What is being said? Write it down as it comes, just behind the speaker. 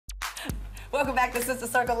Welcome back to Sister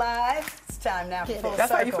Circle Live. It's time now for Full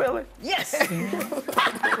That's Circle. how you feeling? Yes.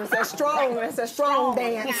 It's a strong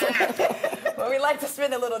dance. Well, we like to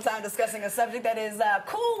spend a little time discussing a subject that is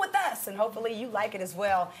cool with us, and hopefully you like it as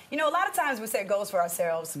well. You know, a lot of times we set goals for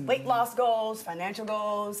ourselves, weight loss goals, financial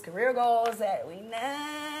goals, career goals that we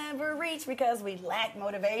never reach because we lack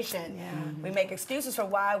motivation. We make excuses for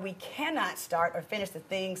why we cannot start or finish the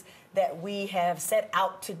things that we have set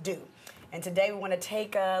out to do. And today we want to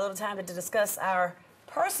take a little time to discuss our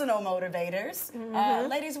personal motivators.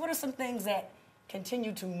 Ladies, what are some things that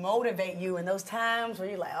continue to motivate you in those times where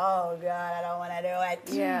you're like, oh God, I don't want to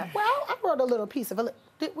do it? Yeah. Well, I wrote a little piece of a list.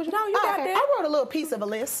 No, you got that. I wrote a little piece of a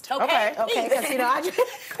list. Okay. Because you know, I just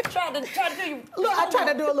try to do. look. I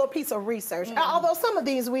tried to do a little piece of research. Although some of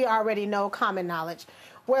these we already know, common knowledge.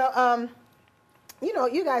 Well, you know,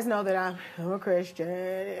 you guys know that I'm a Christian.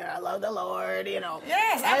 I love the Lord. You know,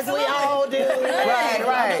 Yes, as absolutely. we all do.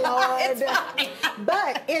 Right. The Lord.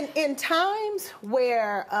 But in times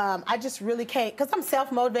where I just really can't, because I'm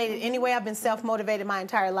self-motivated anyway. I've been self-motivated my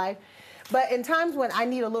entire life. But in times when I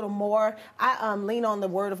need a little more, I lean on the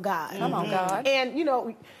Word of God. Come on, God. And, you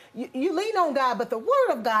know, you lean on God, but the Word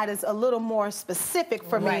of God is a little more specific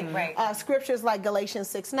for me. Right. Scriptures like Galatians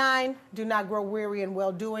 6:9, do not grow weary in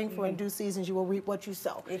well-doing, for in due seasons you will reap what you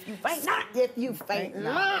sow. If you faint not. If you faint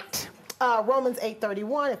not. Romans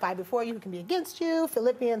 8:31, if I be for you, who can be against you?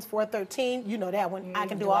 Philippians 4:13, you know that one. I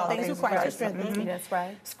can do all things through Christ who strengthens me. That's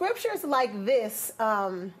right. Scriptures like this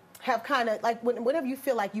have kind of, like, whenever you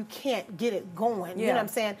feel like you can't get it going, you know what I'm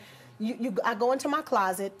saying? I go into my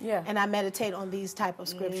closet and I meditate on these type of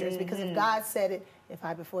scriptures, because if God said it, if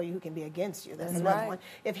I before you, who can be against you? That's another one.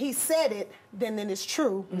 If he said it, then it's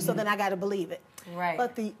true, so then I got to believe it. Right.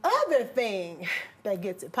 But the other thing that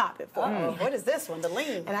gets it popping for me, What is this one? The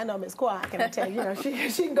lean. and I know Miss Quad can tell you,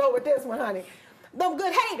 she can go with this one, honey. Them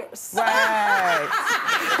good haters. Right.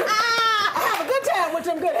 I have a good time with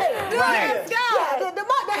them good haters. Right. Yeah,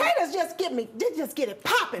 the haters just get it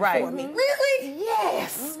popping for me. Really?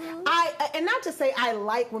 Yes. And not to say I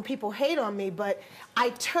like when people hate on me, but I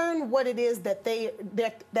turn what it is that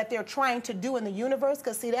they're trying to do in the universe,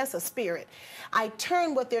 because see, that's a spirit. I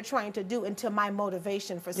turn what they're trying to do into my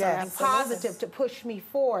motivation for something positive to push me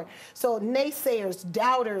forward. So naysayers,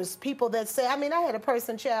 doubters, people that say, I mean, I had a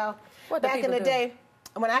person, child, back in the day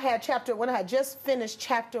when I had just finished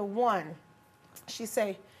chapter 1. She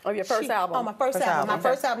say, Oh, your first album. Oh, my first album. My Okay.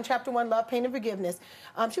 first album, chapter 1, Love, Pain, and Forgiveness.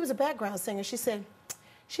 She was a background singer. She said,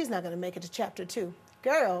 she's not going to make it to chapter 2.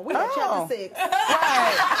 Girl, we got chapter 6. Right.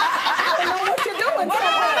 I don't know what you're doing.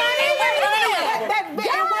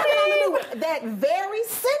 That very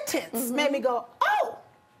sentence made me go, oh,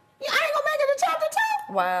 I ain't going to make it to chapter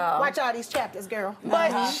 2. Wow. Watch all these chapters, girl. But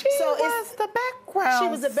she was the background She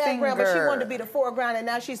was the background, but she singer. wanted to be the foreground, and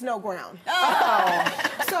now she's no ground. Oh.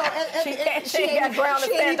 So She ain't got ground to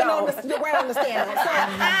she ain't stand even on. the ground to stand on. So like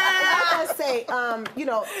I say, you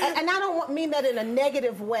know, and I don't mean that in a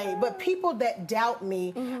negative way, but people that doubt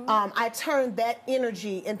me, I turn that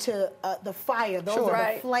energy into the fire. Those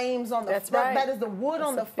are the flames on the fire. That is the wood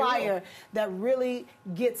on the fire that really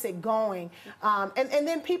gets it going. And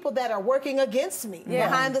then people that are working against me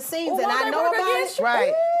behind the scenes, and I know about it.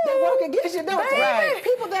 Right. They work against you, don't they? Right.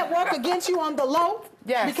 People that work against you on the low,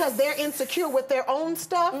 Yes. because they're insecure with their own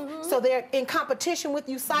stuff, so they're in competition with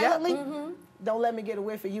you silently. Don't let me get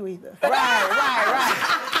away for you either.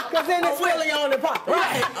 Right. Because then it's really on the pop.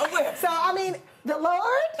 Right. So, I mean, the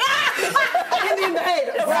Lord and then the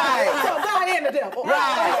haters. Right. So God and the devil.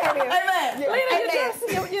 Right. Amen.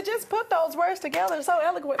 Lena, you just put those words together so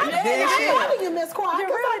eloquently. I'm telling you, Miss Quad, You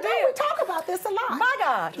because really I know we did. talk about this a lot. My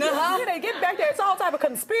God. You know, get back there. It's all type of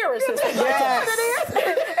conspiracies. Yes. That's what it is.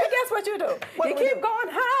 And guess what you do? You do we keep do? going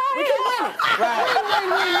high. We keep winning.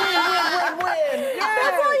 Win.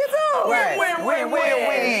 That's all you do. Right. Win.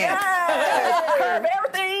 Yes. Curve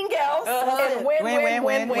everything else and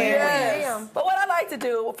win. Yes. But what I like to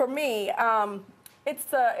do, for me,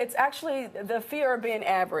 it's actually the fear of being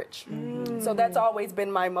average. So that's always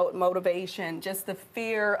been my motivation, just the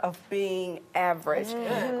fear of being average.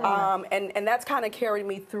 And that's kind of carried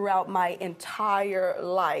me throughout my entire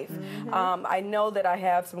life. I know that I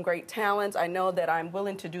have some great talents. I know that I'm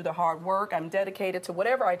willing to do the hard work. I'm dedicated to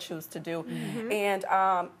whatever I choose to do. And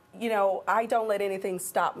you know, I don't let anything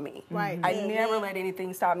stop me. Right. I never let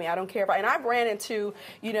anything stop me. I don't care and I've ran into,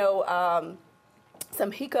 you know,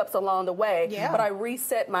 some hiccups along the way, but I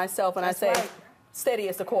reset myself and I say, steady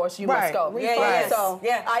as the course, you Right. must go. Yeah. So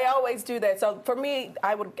I always do that. So for me,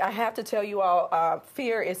 I have to tell you all,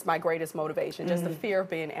 fear is my greatest motivation. Just the fear of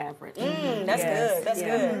being average. That's good. That's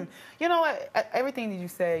good. You know what? Everything that you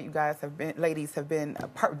said, you guys have been, ladies have been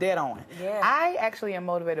dead on. Yeah. I actually am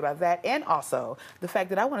motivated by that, and also the fact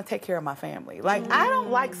that I want to take care of my family. Like I don't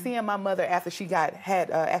like seeing my mother after she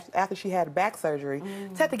after she had back surgery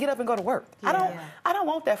to have to get up and go to work. I don't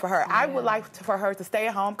want that for her. I would like for her to stay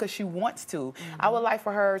at home because she wants to. I would like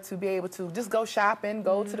for her to be able to just go shopping,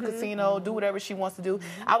 go to the casino, do whatever she wants to do.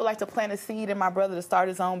 I would like to plant a seed in my brother to start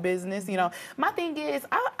his own business. You know, my thing is,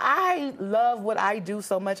 I love what I do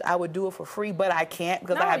so much. I would do it for free, but I can't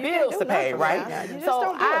because I have bills to pay, right? You just So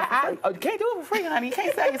don't do it for free. I can't do it for free, honey. You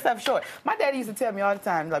can't sell yourself short. My daddy used to tell me all the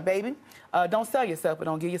time, like, baby, don't sell yourself, but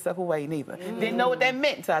don't give yourself away neither. Didn't know what that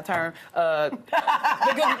meant until I turned The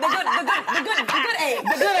good age.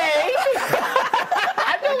 the good age.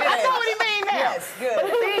 I know what he mean now. Yes, good. But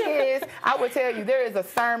the thing is, I would tell you, there is a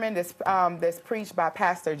sermon that's preached by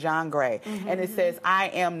Pastor John Gray, and it says, I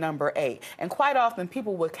am number 8. And quite often,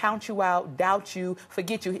 people will count you out, doubt you,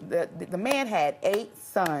 forget you. The man had 8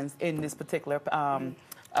 sons in this particular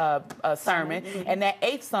sermon, and that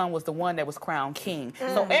 8th son was the one that was crowned king.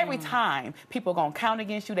 So every time people gonna count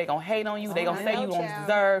against you, they gonna hate on you, they gonna say you don't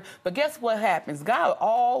deserve. But guess what happens? God will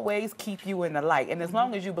always keep you in the light, and as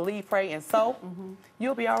long as you believe, pray, and sow,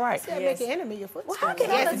 you'll be all right. Make your enemy your footstool. How can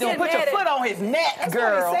Yes, others don't get put your mad at- foot on his neck,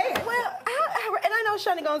 girl. Well, and I know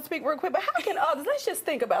Shani gonna speak real quick, but how can others? Let's just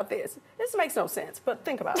think about this. This makes no sense, but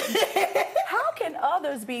think about it. How can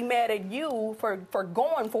others be mad at you for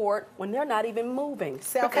going for it when they're not even moving?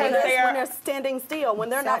 Because when they are- they're standing still, when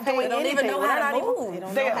they're not doing They don't anything, even know when how they're to not move.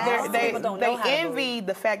 even. They envy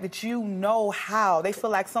the fact that you know how. They feel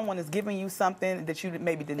like someone is giving you something that you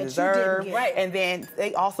maybe didn't deserve. get. Right. And then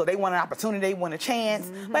they want an opportunity, they want a chance.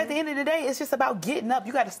 But at the end of the day, it's just about getting up.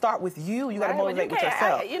 You got to start with you. You got to Right, well, motivate you with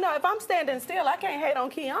can't- yourself. if I'm standing still, I can't hate on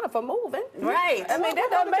Kiana for moving. Right. I mean, that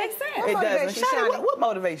doesn't make sense. It doesn't. motivates you, Shani, Shani? what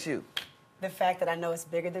motivates you? The fact that I know it's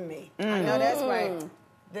bigger than me. I know that's right.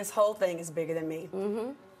 This whole thing is bigger than me.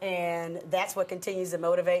 And that's what continues to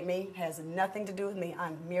motivate me. Has nothing to do with me.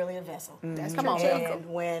 I'm merely a vessel. That's Come true, on, too. And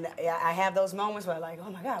when I have those moments where I'm like, oh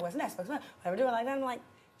my God, what's next? What am I doing like that? I'm like,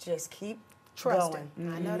 just keep Trusting.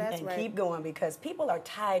 going. I know that's and right. keep going because people are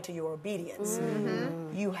tied to your obedience.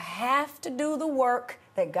 You have to do the work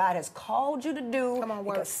that God has called you to do Come on,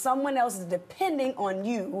 work. because someone else is depending on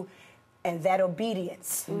you and that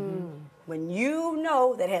obedience. When you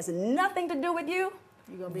know that has nothing to do with you,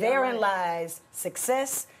 gonna be therein all right. lies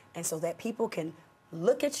success, and so that people can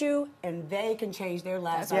look at you and they can change their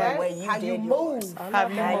lives That's by right. the way you How did you yours. move. How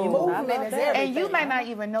you move. Movement is everything. And you may not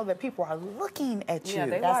even know that people are looking at you. Yeah,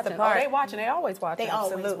 they That's watching. the part. Oh, they watching. They always watching. They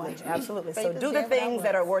always Absolutely, watching. absolutely. Faith So is do the there without things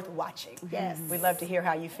that works. are worth watching. Yes. We'd love to hear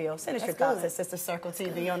how you feel. Send us your That's thoughts good. at Sister Circle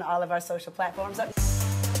TV on all of our social platforms.